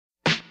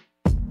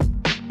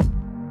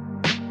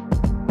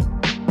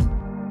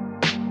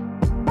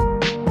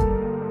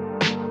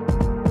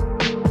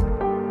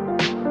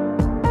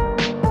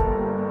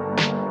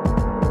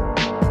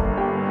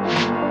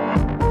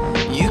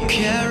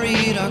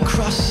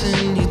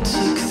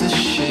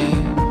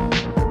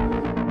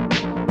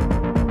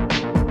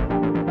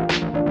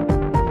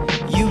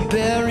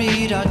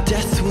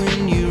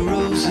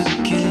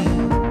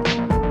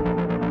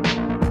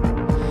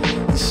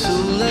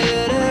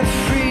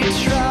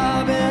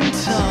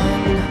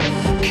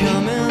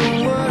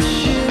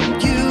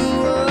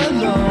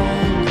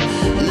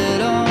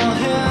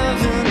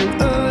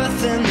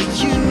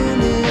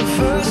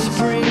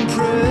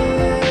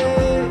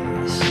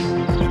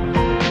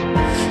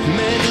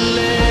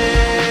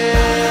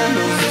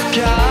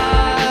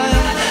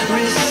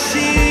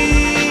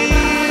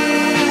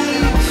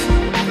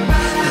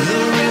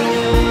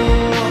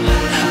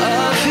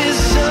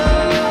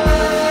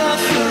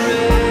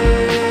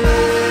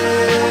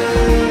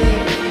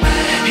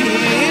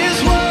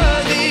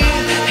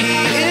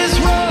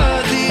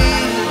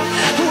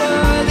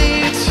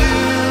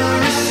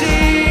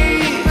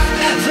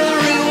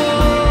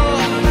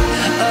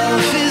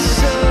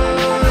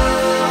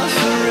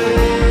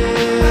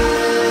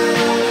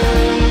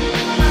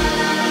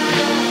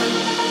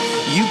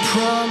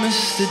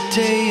the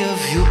day of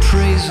your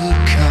praise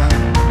would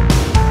come.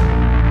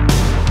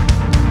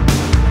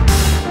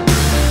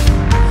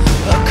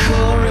 A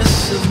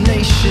chorus of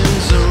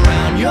nations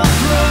around your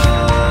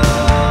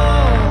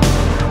throne.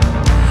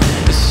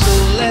 So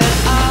let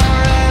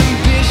our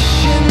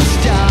ambitions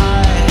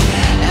die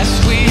as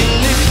we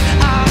lift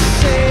our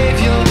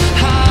Savior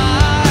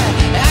high,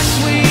 as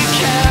we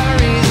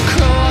carry the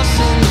cross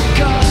and the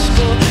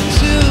gospel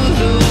to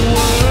the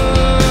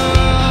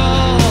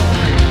world.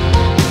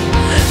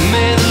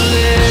 May the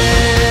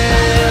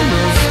Lamb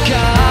of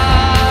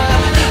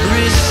God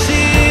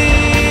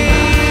receive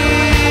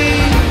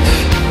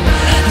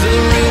the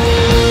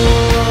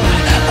reward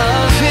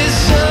of His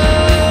suffering.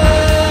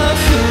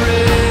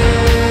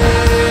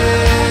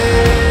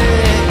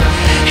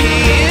 He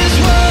is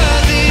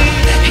worthy,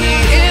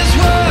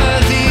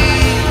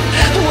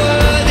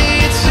 worthy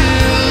to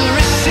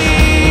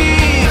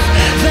receive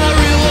the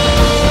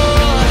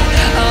reward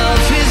of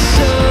His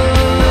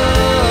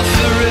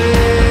suffering.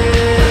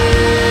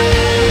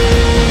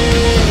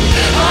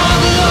 All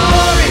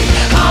glory,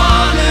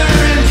 honor,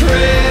 and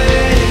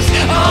praise.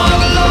 All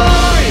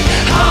glory,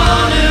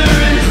 honor,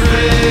 and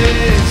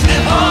praise.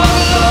 All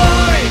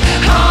glory,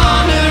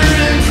 honor,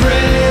 and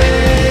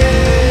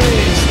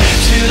praise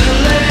to the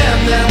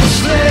Lamb that was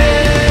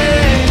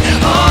slain.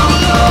 All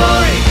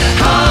glory,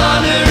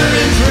 honor,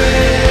 and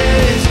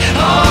praise.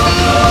 All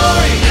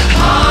glory,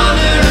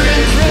 honor,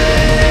 and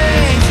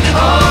praise.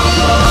 All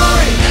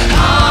glory,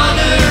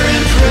 honor,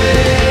 and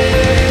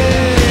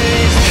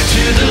praise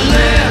to the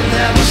Lamb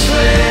that was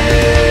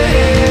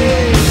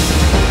slain.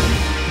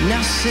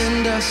 Now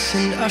send us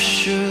and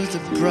usher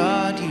the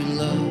bride you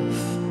love.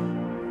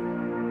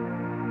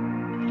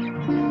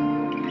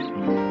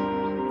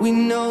 We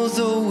know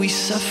though we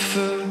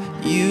suffer,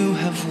 you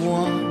have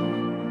won.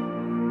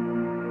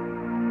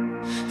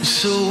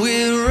 So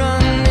we're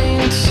running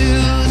to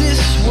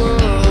this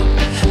world.